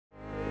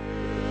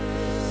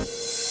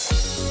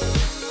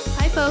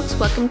folks,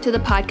 welcome to the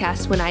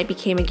podcast When I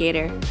Became a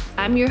Gator.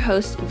 I'm your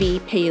host, Vi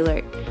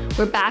Payulert.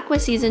 We're back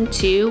with season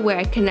 2, where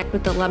I connect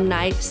with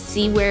alumni,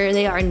 see where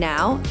they are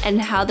now,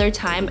 and how their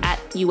time at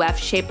UF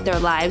shaped their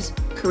lives,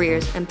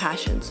 careers, and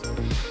passions.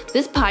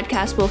 This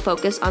podcast will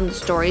focus on the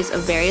stories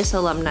of various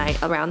alumni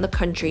around the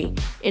country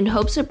in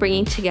hopes of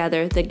bringing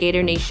together the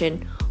Gator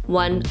Nation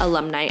one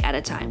alumni at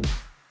a time.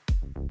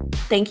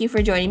 Thank you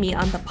for joining me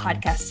on the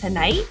podcast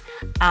tonight.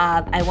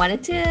 I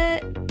wanted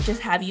to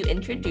just have you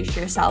introduce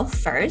yourself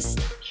first.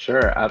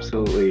 Sure,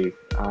 absolutely.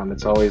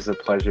 It's always a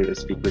pleasure to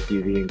speak with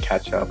you, Vi, and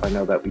catch up. I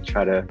know that we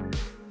try to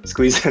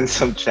squeeze in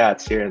some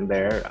chats here and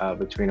there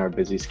between our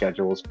busy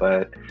schedules,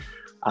 but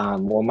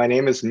my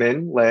name is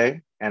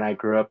Minh, and I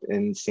grew up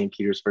in St.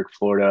 Petersburg,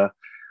 Florida.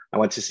 I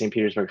went to St.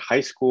 Petersburg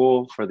High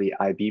School for the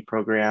IB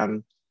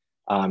program.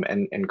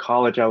 And in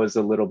college, I was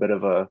a little bit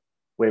of a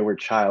wayward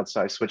child,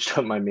 so I switched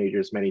up my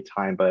majors many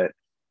times, but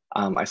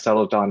I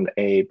settled on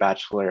a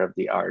Bachelor of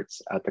the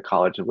Arts at the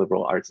College of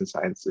Liberal Arts and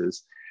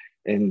Sciences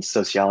in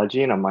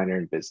sociology and a minor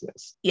in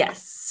business.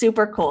 Yes,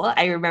 super cool.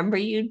 I remember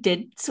you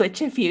did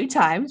switch a few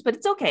times, but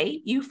it's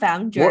okay. You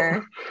found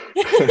your...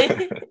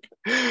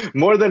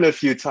 More than a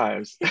few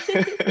times.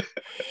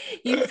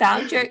 You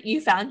found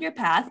your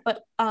path,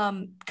 but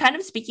kind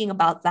of speaking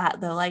about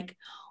that though, like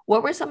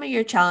what were some of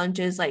your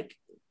challenges like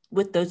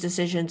with those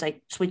decisions,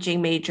 like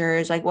switching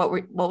majors, like what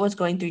was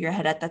going through your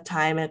head at that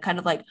time, and kind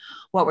of like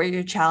what were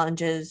your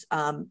challenges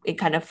in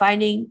kind of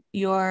finding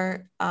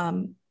your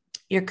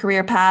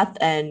career path,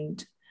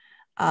 and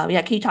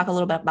can you talk a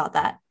little bit about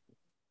that?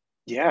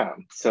 Yeah,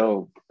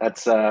 so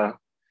that's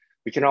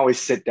we can always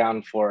sit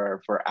down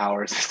for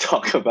hours to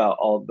talk about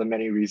all the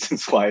many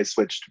reasons why I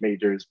switched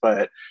majors,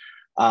 but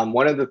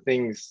one of the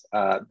things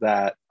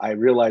that I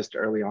realized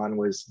early on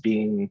was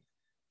being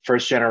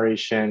first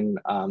generation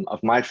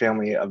of my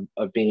family of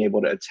being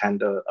able to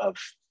attend a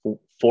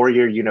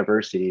 4-year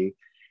university.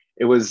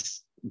 It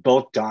was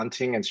both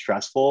daunting and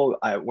stressful.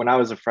 When I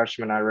was a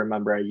freshman, I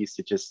remember I used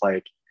to just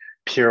like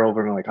peer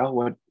over and like,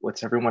 oh,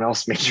 what's everyone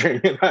else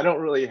majoring in? I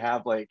don't really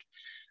have like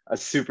a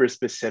super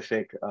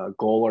specific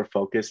goal or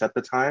focus at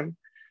the time.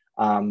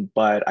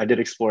 But I did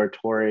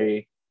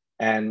exploratory,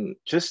 and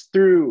just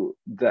through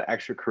the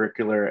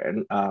extracurricular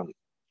and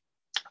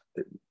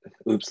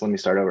let me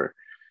start over.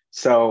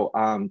 So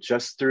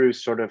just through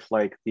sort of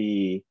like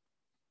the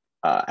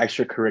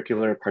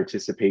extracurricular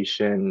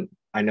participation,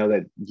 I know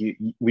that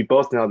we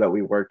both know that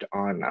we worked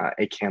on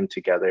a cam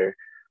together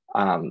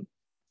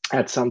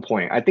at some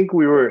point. I think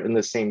we were in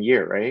the same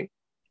year, right?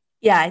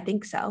 Yeah, I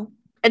think so.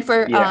 And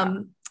for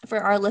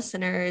our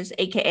listeners,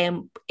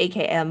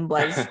 AKM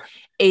was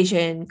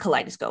Asian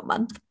Kaleidoscope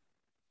Month.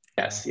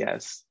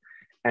 Yes.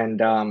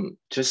 And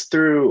just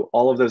through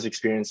all of those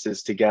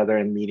experiences together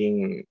and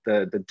meeting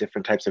the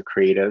different types of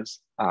creatives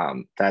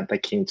that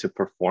came to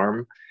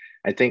perform,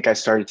 I think I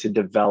started to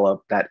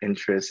develop that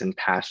interest and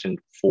passion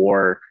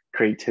for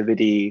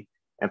creativity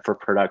and for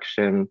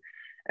production.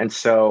 And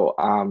so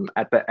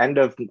at the end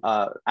of,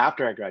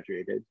 after I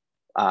graduated,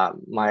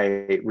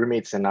 my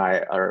roommates and I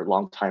are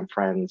longtime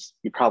friends.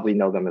 You probably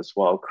know them as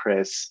well,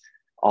 Chris,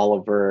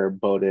 Oliver,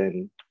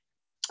 Bowden,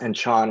 and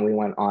Sean. We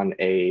went on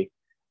a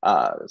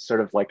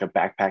sort of like a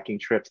backpacking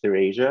trip through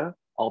Asia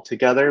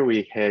altogether.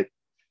 We hit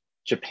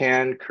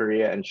Japan,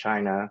 Korea, and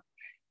China.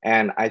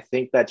 And I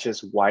think that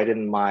just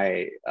widened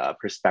my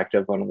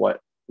perspective on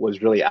what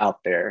was really out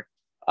there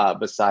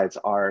besides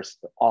our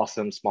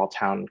awesome small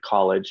town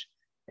college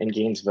in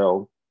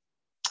Gainesville.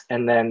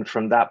 And then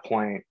from that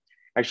point,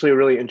 actually a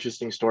really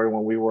interesting story,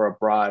 when we were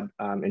abroad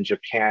in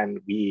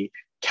Japan, we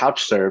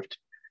couch surfed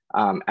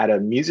at a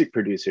music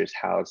producer's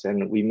house,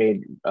 and we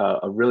made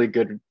a really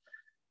good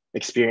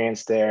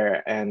experience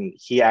there. And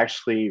he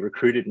actually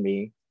recruited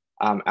me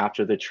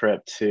after the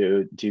trip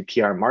to do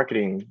PR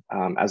marketing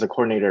as a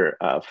coordinator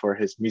for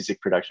his music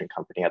production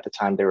company. At the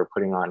time, they were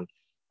putting on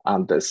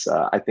this,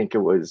 I think it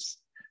was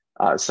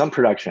some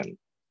production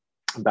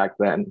back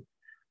then.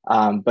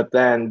 But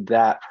then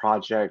that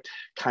project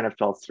kind of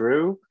fell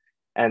through.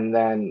 And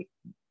then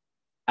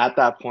at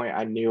that point,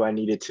 I knew I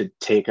needed to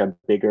take a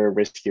bigger,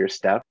 riskier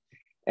step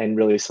and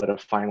really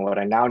solidifying what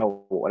I now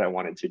know what I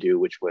wanted to do,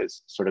 which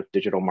was sort of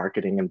digital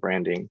marketing and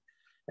branding.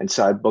 And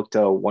so I booked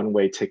a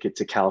one-way ticket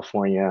to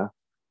California,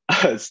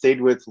 stayed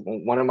with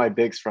one of my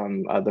bigs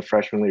from the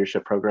freshman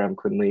leadership program,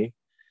 Quinn Lee.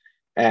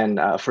 And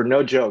for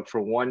no joke,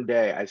 for one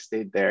day I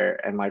stayed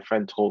there, and my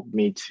friend told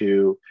me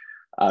to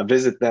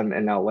visit them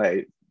in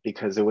LA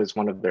because it was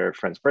one of their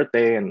friends'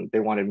 birthday, and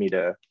they wanted me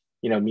to,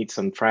 meet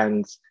some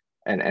friends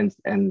and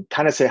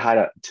kind of say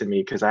hi to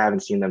me, because I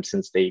haven't seen them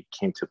since they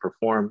came to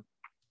perform.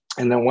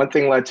 And then one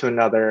thing led to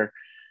another.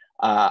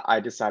 I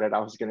decided I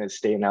was going to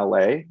stay in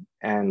LA.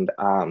 And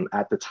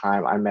at the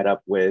time, I met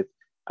up with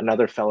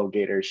another fellow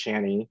Gator,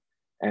 Shani.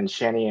 And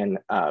Shani and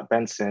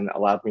Benson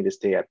allowed me to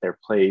stay at their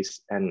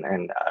place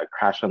and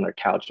crash on their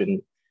couch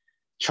and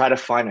try to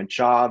find a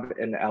job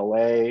in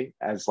LA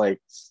as like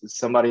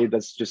somebody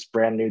that's just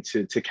brand new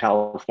to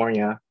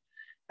California.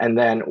 And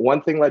then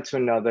one thing led to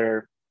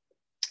another.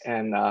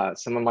 and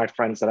some of my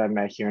friends that I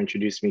met here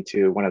introduced me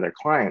to one of their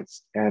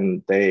clients,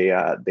 and they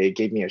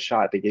gave me a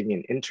shot. They gave me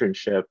an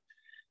internship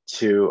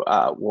to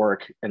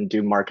work and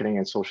do marketing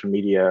and social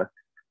media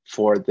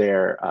for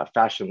their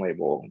fashion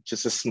label,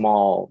 just a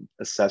small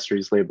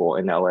accessories label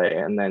in LA.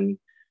 And then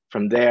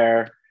from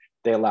there,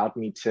 they allowed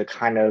me to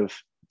kind of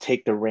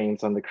take the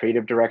reins on the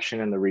creative direction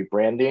and the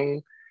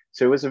rebranding.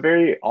 So it was a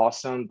very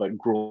awesome but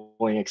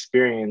grueling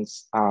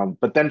experience.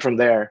 But then from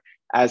there,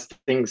 as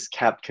things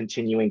kept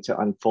continuing to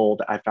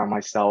unfold, I found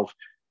myself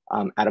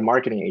at a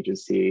marketing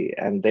agency,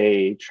 and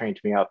they trained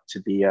me up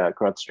to be a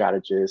growth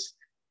strategist.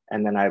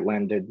 And then I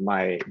landed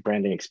my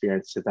branding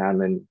experience to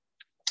them and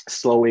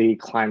slowly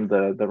climbed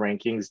the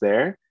rankings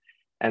there,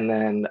 and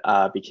then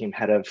became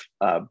head of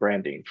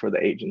branding for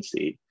the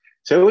agency.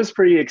 So it was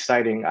pretty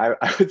exciting. I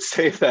would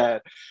say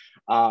that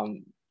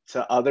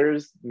to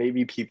others,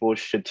 maybe people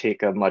should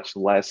take a much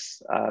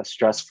less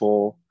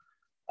stressful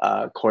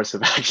course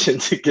of action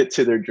to get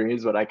to their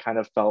dreams. But I kind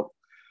of felt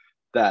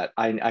that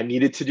I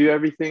needed to do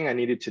everything. I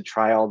needed to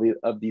try all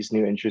of these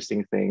new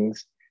interesting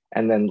things,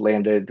 and then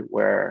landed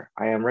where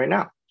I am right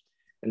now.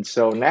 And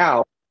so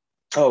now,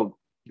 oh,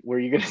 were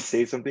you going to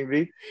say something,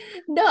 V?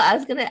 No, I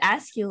was going to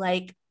ask you,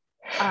 like,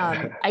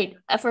 I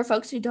for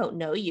folks who don't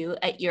know you,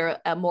 you're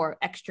a more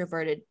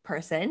extroverted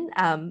person,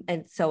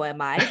 and so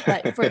am I.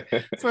 But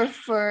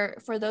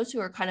for those who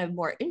are kind of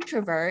more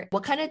introvert,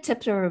 what kind of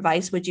tips or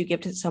advice would you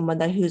give to someone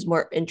who's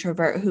more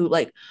introvert, who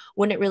like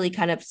wouldn't really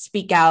kind of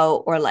speak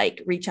out or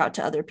like reach out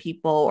to other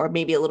people, or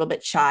maybe a little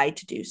bit shy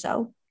to do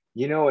so?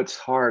 You know, it's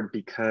hard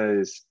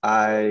because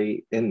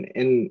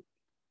in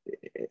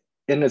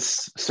a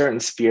certain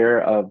sphere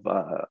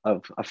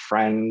of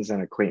friends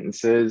and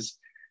acquaintances,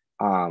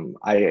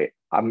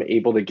 I'm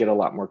able to get a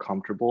lot more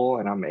comfortable,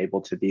 and I'm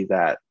able to be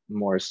that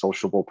more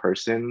sociable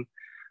person.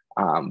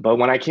 But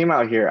when I came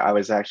out here, I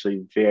was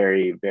actually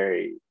very,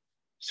 very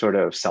sort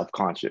of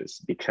self-conscious,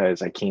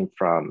 because I came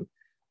from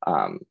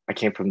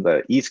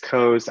the East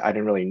Coast. I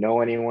didn't really know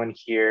anyone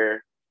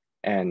here,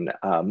 and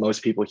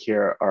most people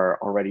here are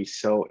already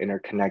so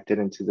interconnected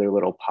into their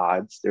little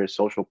pods, their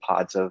social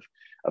pods of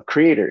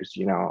creators.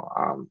 You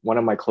know, one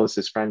of my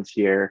closest friends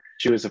here,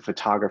 she was a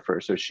photographer,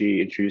 so she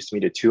introduced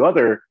me to two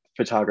other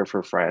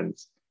photographer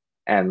friends,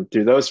 and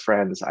through those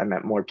friends I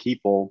met more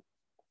people.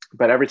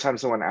 But every time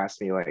someone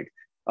asks me like,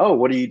 oh,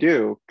 what do you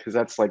do, because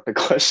that's like the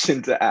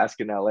question to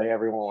ask in LA.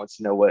 Everyone wants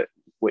to know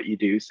what you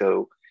do,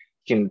 so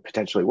you can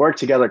potentially work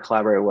together,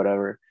 collaborate,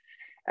 whatever.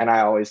 And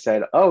I always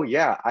said, oh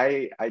yeah,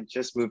 I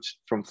just moved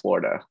from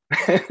Florida.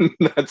 And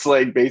that's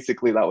like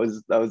basically that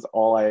was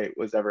all I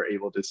was ever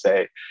able to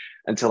say,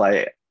 until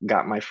I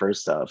got my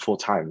first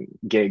full-time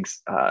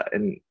gigs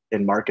in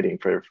marketing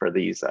for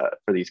these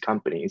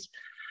companies.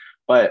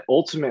 But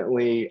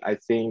ultimately, I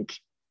think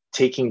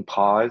taking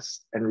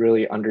pause and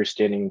really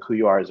understanding who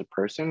you are as a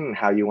person and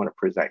how you want to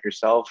present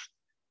yourself,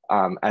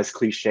 as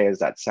cliche as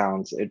that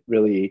sounds, it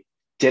really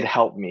did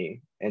help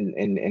me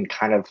in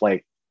kind of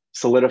like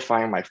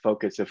solidifying my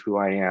focus of who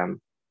I am,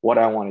 what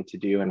I wanted to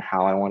do, and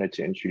how I wanted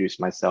to introduce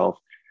myself.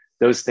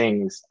 Those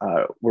things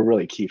were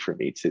really key for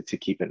me to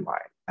keep in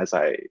mind as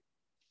I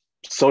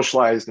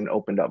socialized and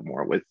opened up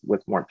more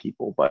with more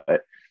people.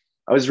 But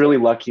I was really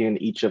lucky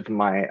in each of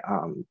my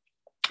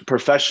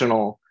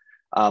professional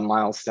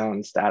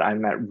milestones that I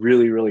met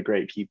really, really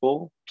great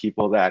people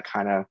that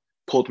kind of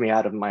pulled me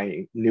out of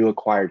my new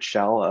acquired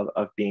shell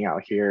of being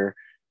out here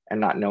and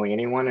not knowing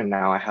anyone. And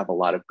now I have a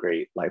lot of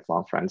great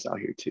lifelong friends out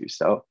here too.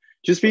 So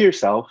just be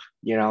yourself,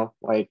 you know,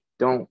 like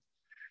don't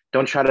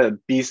try to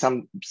be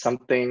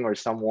something or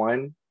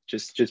someone.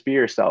 Just be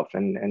yourself,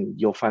 and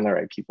you'll find the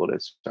right people to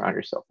surround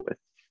yourself with.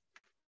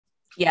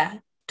 Yeah,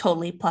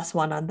 totally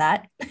 +1 on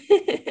that.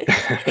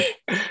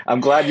 I'm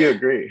glad you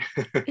agree.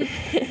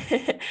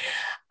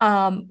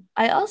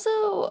 I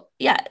also,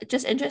 yeah,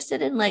 just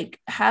interested in like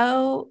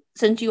how,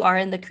 since you are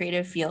in the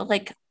creative field,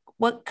 like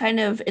what kind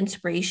of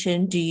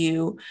inspiration do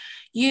you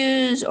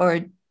use,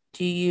 or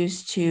do you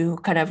use to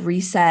kind of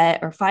reset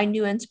or find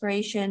new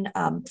inspiration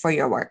for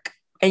your work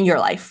and your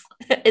life?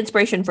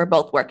 Inspiration for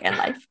both work and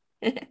life.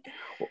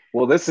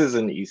 Well, this is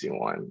an easy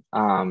one.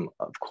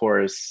 Of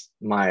course,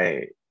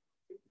 my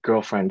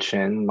girlfriend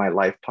Chin, my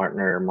life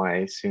partner,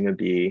 my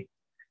soon-to-be,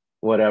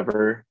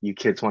 whatever you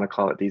kids want to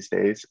call it these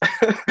days.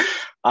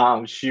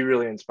 She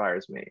really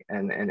inspires me,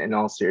 and in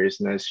all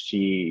seriousness,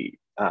 she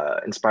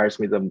inspires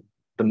me the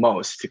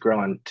most to grow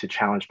and to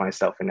challenge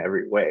myself in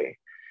every way.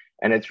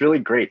 And it's really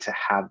great to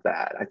have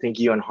that. I think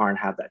you and Harn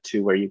have that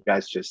too, where you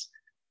guys just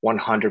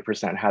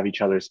 100% have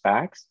each other's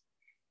backs,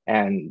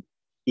 and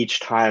each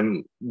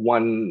time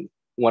one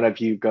of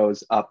you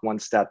goes up one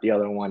step, the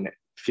other one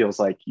feels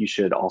like you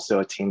should also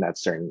attain that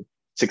certain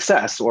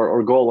success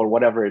or goal or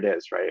whatever it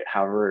is, right?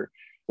 However,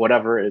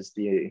 whatever is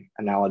the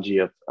analogy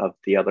of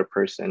the other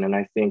person. And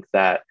I think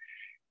that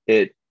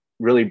it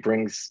really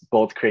brings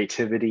both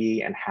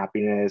creativity and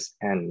happiness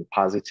and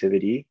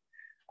positivity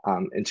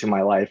into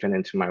my life and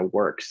into my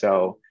work.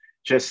 So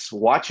just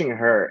watching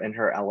her in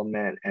her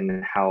element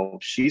and how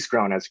she's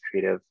grown as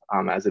creative,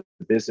 as a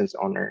business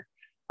owner,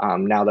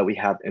 now that we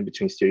have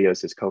In-Between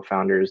Studios as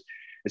co-founders,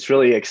 it's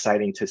really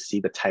exciting to see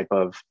the type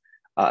of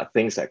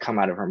things that come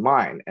out of her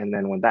mind. And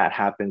then when that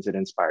happens, it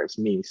inspires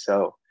me.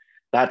 So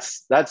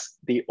that's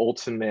the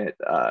ultimate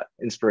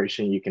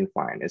inspiration you can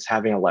find, is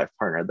having a life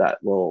partner that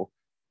will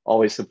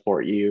always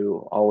support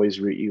you, always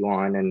root you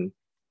on,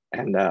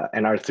 and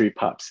our three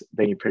pups,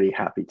 they pretty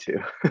happy too.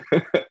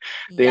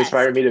 They Yes.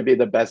 inspired me to be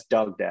the best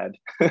dog dad.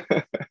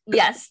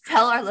 Yes.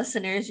 Tell our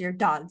listeners your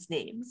dog's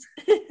names.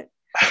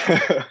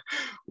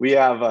 We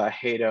have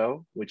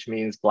Hato, which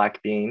means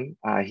black bean.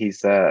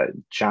 He's a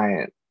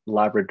giant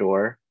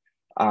Labrador.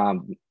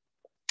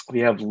 We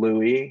have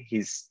Louis.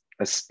 He's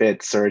a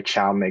Spitz or a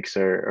Chow mix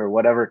or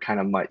whatever kind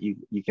of mutt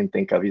you can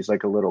think of. He's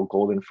like a little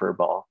golden fur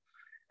ball.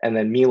 And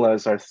then Mila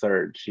is our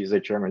third. She's a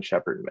German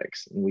Shepherd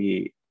mix. And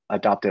we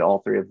adopted all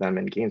three of them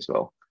in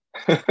Gainesville.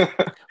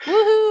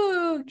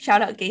 Woohoo!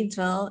 Shout out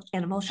Gainesville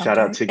Animal Shout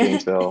Shelter. out to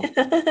Gainesville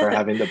for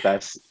having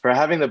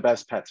the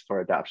best pets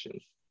for adoption.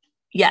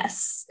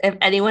 Yes. If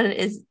anyone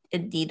is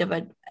in need of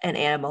an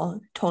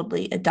animal,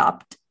 totally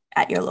adopt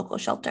at your local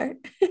shelter.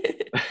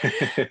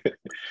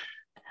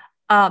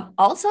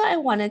 Also, I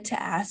wanted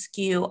to ask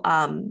you,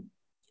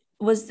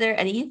 was there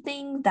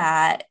anything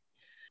that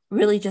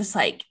really just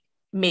like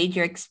made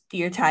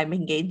your time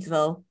in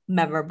Gainesville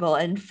memorable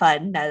and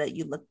fun now that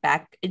you look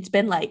back? It's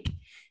been like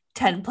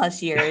 10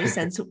 plus years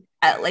since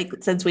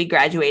we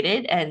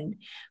graduated. And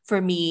for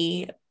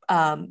me,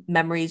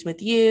 memories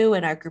with you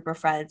and our group of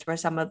friends were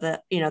some of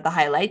the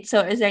highlights. So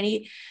is there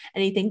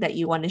anything that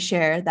you want to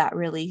share that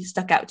really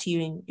stuck out to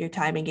you in your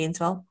time in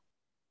Gainesville?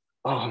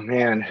 Oh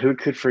man, who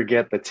could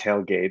forget the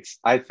tailgates?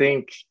 I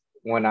think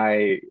when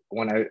I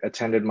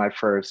attended my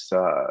first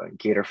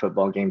Gator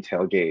football game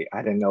tailgate,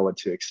 I didn't know what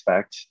to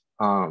expect.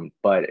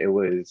 But it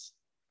was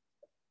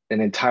an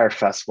entire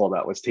festival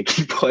that was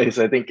taking place.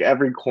 I think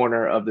every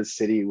corner of the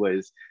city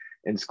was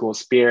in school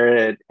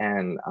spirit,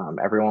 and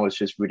everyone was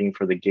just rooting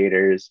for the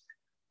Gators.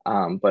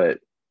 But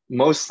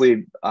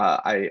mostly,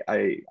 I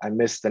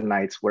missed the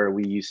nights where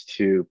we used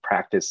to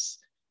practice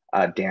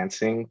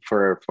dancing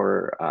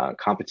for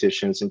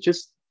competitions and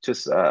just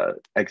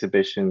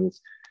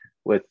exhibitions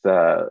with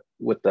the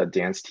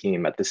dance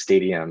team at the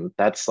stadium.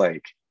 That's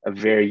like a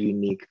very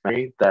unique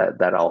memory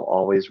that I'll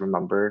always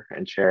remember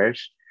and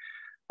cherish.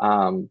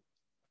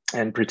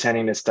 And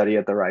pretending to study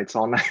at the Rights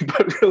all night,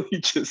 but really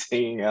just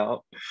hanging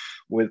out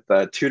with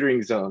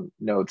tutoring zone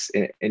notes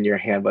in your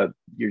hand, but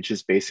you're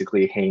just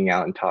basically hanging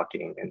out and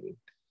talking, and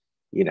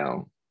you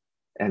know,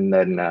 and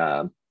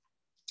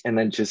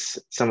then just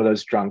some of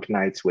those drunk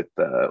nights with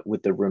the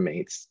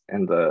roommates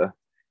and the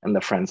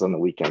friends on the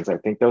weekends. I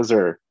think those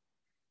are,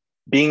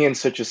 being in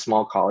such a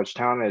small college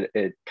town,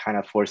 it kind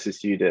of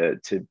forces you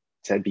to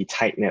be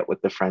tight knit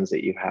with the friends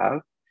that you have,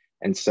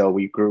 and so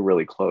we grew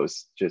really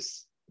close,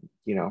 just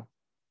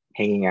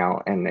hanging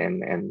out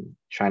and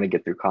trying to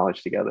get through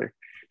college together.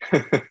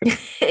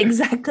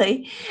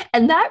 Exactly.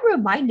 And that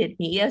reminded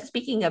me,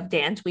 speaking of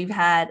dance, we've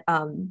had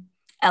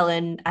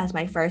Ellen as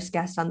my first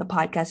guest on the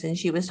podcast, and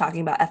she was talking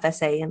about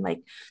FSA and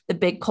like the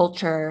big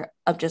culture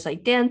of just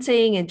like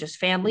dancing and just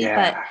family.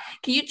 But Yeah.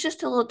 can you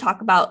just a little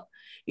talk about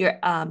your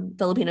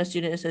Filipino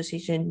Student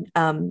Association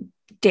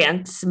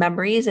dance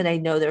memories? And I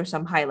know there were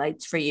some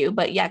highlights for you,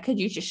 but yeah,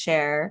 could you just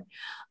share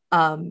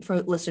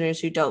for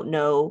listeners who don't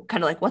know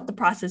kind of like what the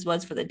process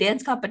was for the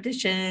dance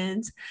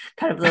competitions,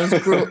 kind of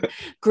those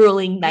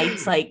grueling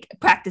nights like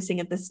practicing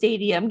at the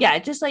stadium? Yeah,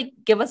 just like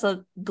give us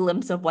a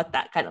glimpse of what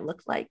that kind of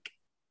looked like.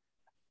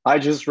 I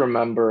just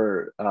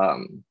remember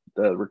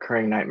the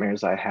recurring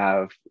nightmares I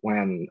have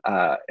when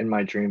in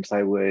my dreams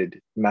I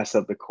would mess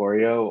up the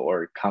choreo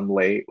or come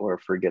late or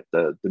forget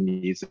the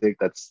music.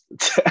 That's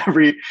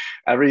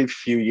every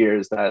few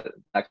years that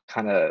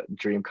kind of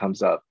dream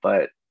comes up.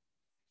 But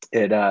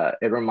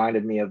it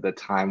reminded me of the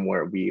time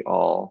where we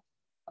all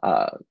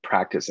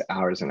practiced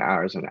hours and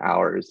hours and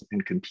hours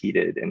and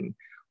competed. And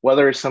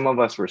whether some of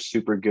us were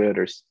super good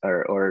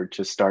or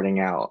just starting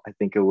out, I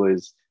think it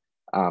was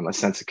a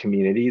sense of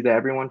community that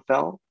everyone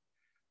felt,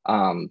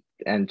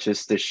 and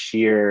just the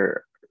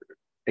sheer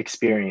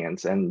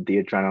experience and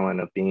the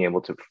adrenaline of being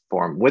able to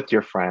perform with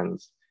your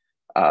friends,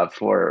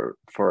 for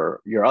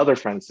your other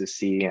friends to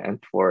see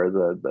and for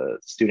the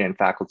student and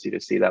faculty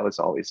to see. That was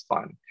always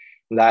fun.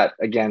 That,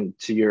 again,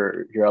 to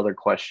your other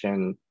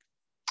question,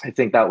 I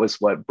think that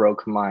was what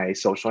broke my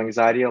social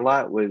anxiety a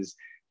lot, was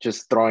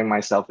just throwing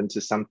myself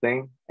into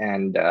something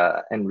and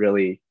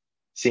really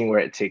seeing where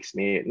it takes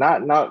me.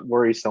 Not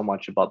worry so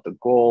much about the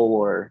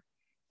goal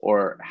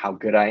or how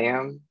good I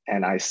am.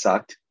 And I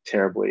sucked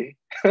terribly.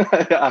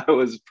 I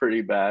was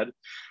pretty bad.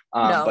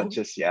 But No,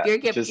 just, yeah, you're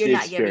just you're the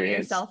not giving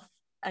experience. yourself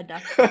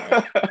enough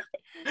credit.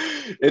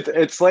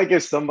 It's like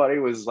if somebody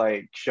was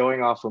like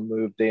showing off a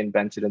move they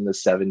invented in the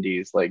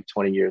 70s, like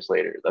 20 years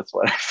later. That's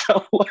what I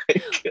felt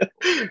like.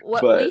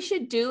 What we But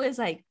should do is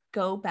like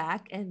go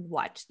back and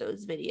watch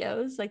those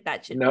videos. Like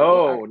that should be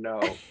no, our no.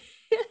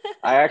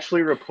 I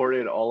actually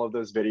reported all of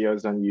those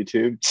videos on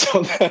YouTube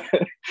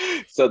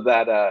so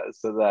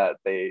that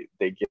they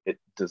get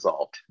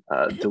dissolved,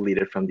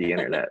 deleted from the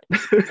internet.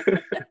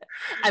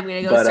 I'm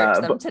gonna go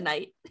search them but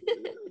tonight.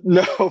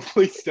 no,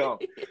 please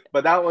don't.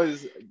 But that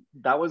was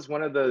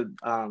one of the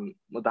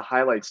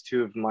highlights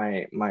too of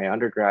my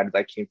undergrad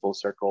that came full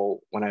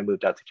circle when I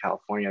moved out to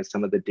California.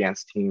 Some of the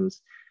dance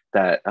teams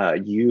that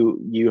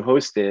you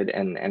hosted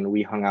and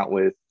we hung out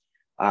with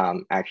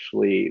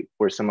actually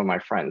were some of my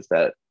friends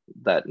that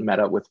met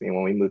up with me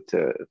when we moved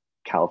to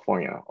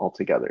California all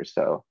together.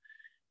 So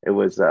it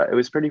was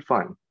pretty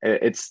fun.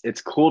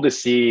 It's cool to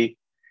see.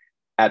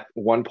 At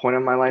one point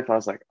in my life, I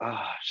was like,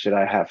 should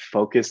I have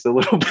focused a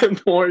little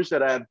bit more?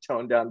 Should I have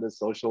toned down the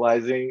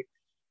socializing?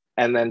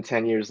 And then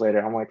 10 years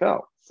later, I'm like,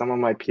 oh, some of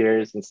my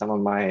peers and some of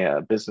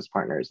my business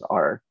partners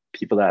are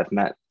people that I've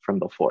met from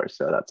before.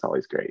 So that's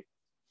always great.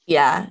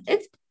 Yeah,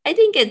 I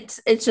think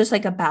it's just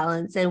like a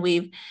balance.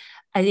 And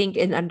I think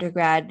in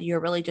undergrad, you're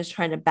really just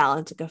trying to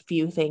balance like a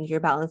few things. You're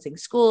balancing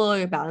school,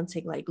 you're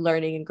balancing like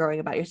learning and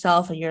growing about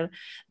yourself, and you're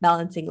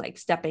balancing like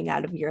stepping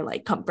out of your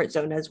like comfort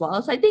zone as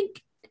well. So I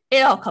think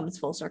it all comes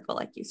full circle,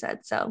 like you said.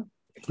 So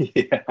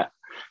yeah,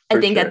 I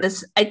think sure.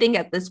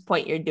 At this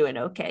point you're doing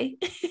okay.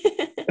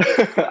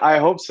 I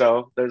hope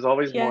so. There's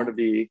always yeah. more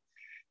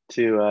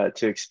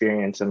to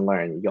experience and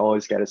learn. You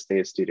always got to stay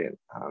a student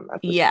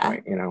at this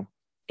point, you know.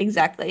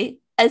 Exactly.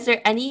 Is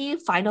there any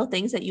final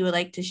things that you would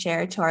like to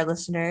share to our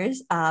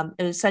listeners?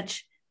 It was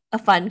such a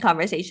fun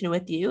conversation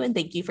with you, and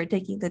thank you for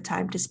taking the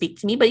time to speak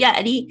to me. But yeah,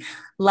 any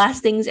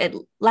last things and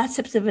last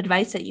tips of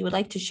advice that you would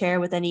like to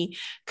share with any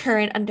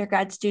current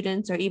undergrad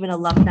students or even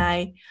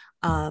alumni,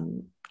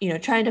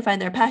 trying to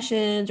find their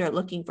passions or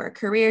looking for a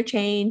career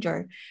change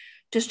or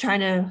just trying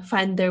to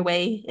find their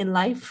way in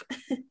life?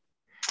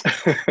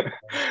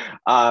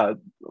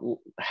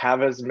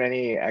 Have as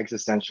many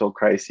existential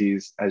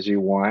crises as you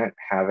want,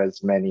 have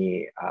as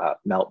many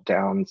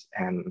meltdowns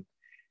and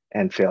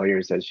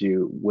failures as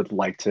you would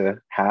like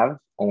to have,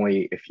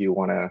 only if you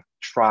want to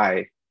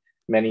try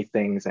many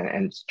things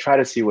and try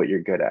to see what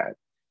you're good at.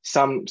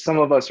 Some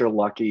of us are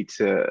lucky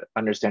to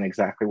understand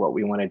exactly what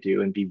we want to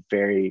do and be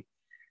very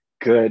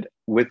good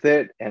with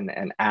it and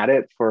at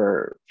it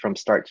from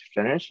start to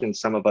finish. And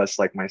some of us,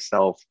 like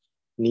myself,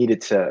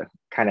 needed to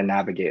kind of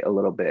navigate a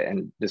little bit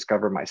and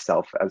discover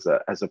myself as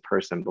a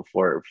person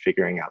before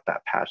figuring out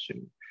that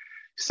passion.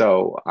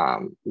 So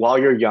while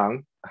you're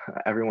young,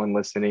 everyone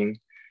listening,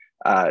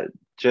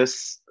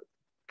 just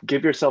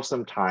give yourself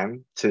some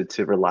time to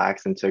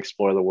relax and to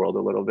explore the world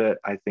a little bit.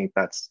 I think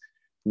that's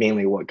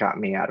mainly what got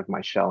me out of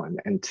my shell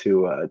and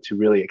to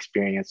really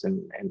experience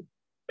and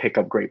pick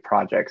up great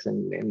projects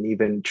and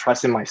even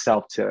trust in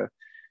myself to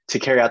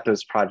carry out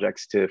those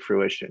projects to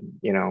fruition,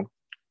 you know.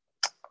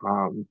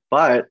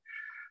 But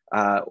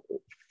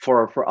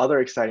for other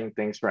exciting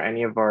things, for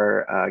any of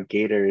our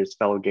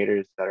fellow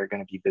Gators that are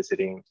going to be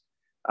visiting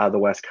the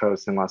West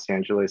Coast in Los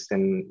Angeles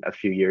in a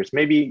few years,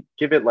 maybe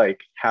give it like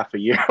half a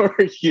year or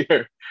a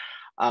year.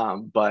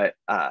 But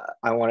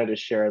I wanted to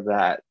share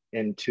that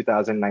in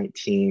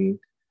 2019,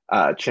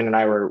 Chin and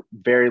I were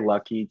very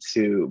lucky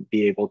to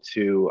be able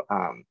to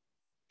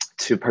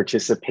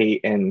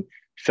participate in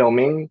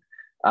filming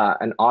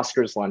an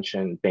Oscars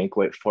luncheon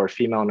banquet for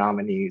female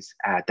nominees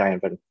at Diane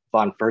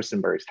von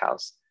Furstenberg's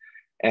house.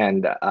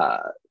 And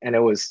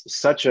it was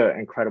such an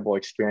incredible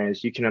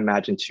experience. You can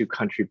imagine two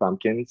country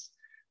bumpkins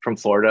from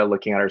Florida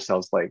looking at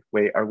ourselves like,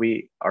 wait, are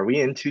we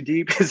in too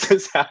deep? Is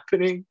this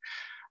happening?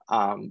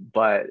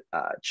 But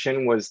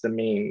Chin was the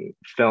main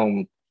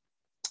film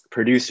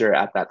producer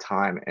at that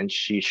time, and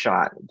she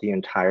shot the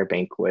entire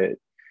banquet.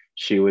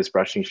 She was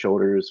brushing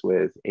shoulders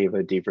with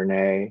Ava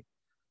DuVernay.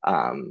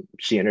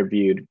 She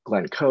interviewed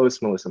Glenn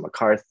Coast, Melissa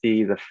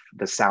McCarthy,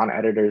 the sound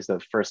editors, the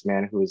first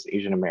man who was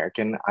Asian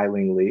American,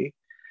 Eileen Lee.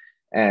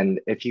 And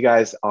if you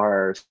guys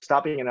are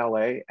stopping in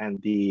LA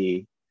and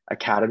the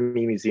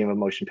Academy Museum of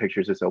Motion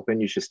Pictures is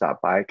open, you should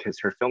stop by because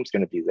her film's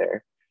going to be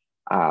there.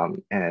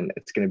 And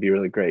it's going to be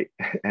really great.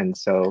 And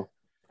so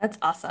that's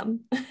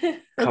awesome.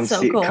 That's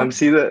so cool. Come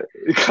see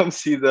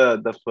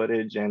the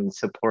footage and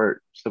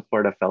support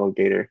a fellow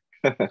Gator.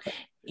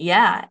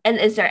 Yeah. And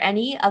is there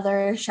any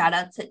other shout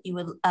outs that you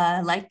would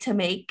like to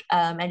make?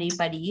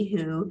 Anybody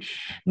who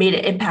made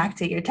an impact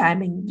to your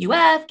time in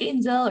UF,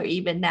 Gainesville, or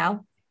even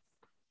now?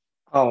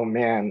 Oh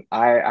man,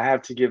 I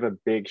have to give a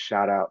big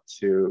shout out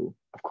to,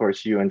 of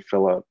course, you and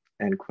Philip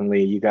and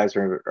Quinley. You guys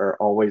are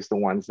always the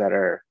ones that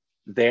are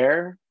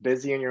there,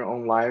 busy in your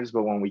own lives,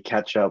 but when we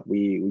catch up,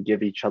 we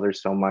give each other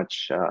so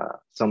much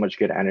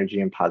good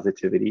energy and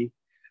positivity.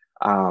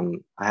 I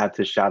have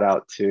to shout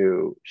out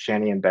to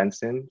Shani and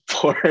Benson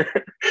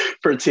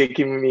for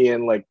taking me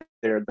in like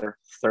their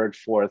third,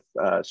 fourth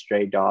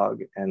stray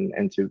dog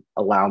and to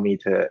allow me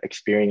to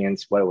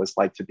experience what it was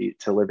like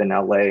to live in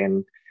LA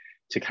and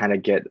to kind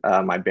of get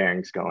my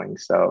bearings going.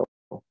 So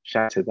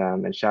shout out to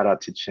them and shout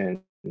out to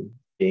Chin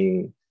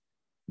being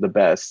the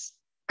best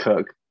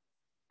cook,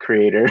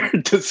 creator,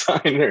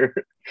 designer,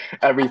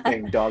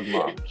 everything, dog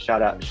mom.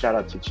 Shout out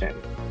to Chin.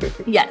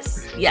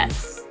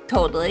 Yes,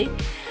 totally.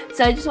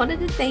 So I just wanted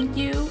to thank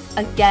you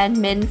again,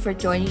 Minh, for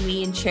joining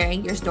me and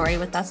sharing your story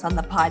with us on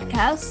the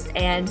podcast.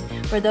 And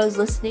for those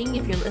listening,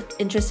 if you're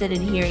interested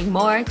in hearing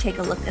more, take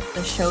a look at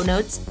the show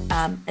notes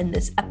in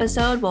this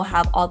episode. We'll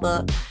have all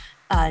the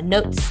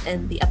notes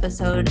in the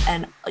episode,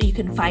 and you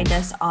can find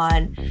us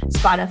on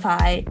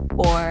Spotify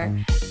or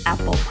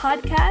Apple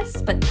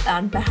Podcasts. But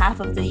on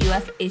behalf of the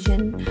UF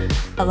Asian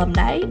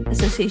Alumni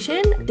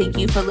Association, thank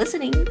you for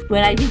listening.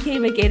 When I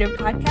Became a Gator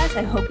podcast,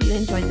 I hope you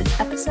enjoyed this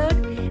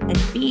episode, and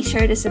be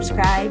sure to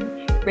subscribe,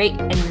 rate,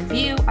 and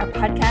review our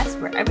podcast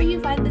wherever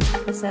you find this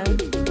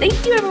episode.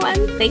 Thank you,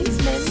 everyone. Thanks,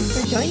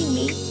 Minh, for joining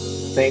me.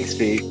 Thanks,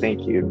 Vi.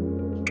 Thank you.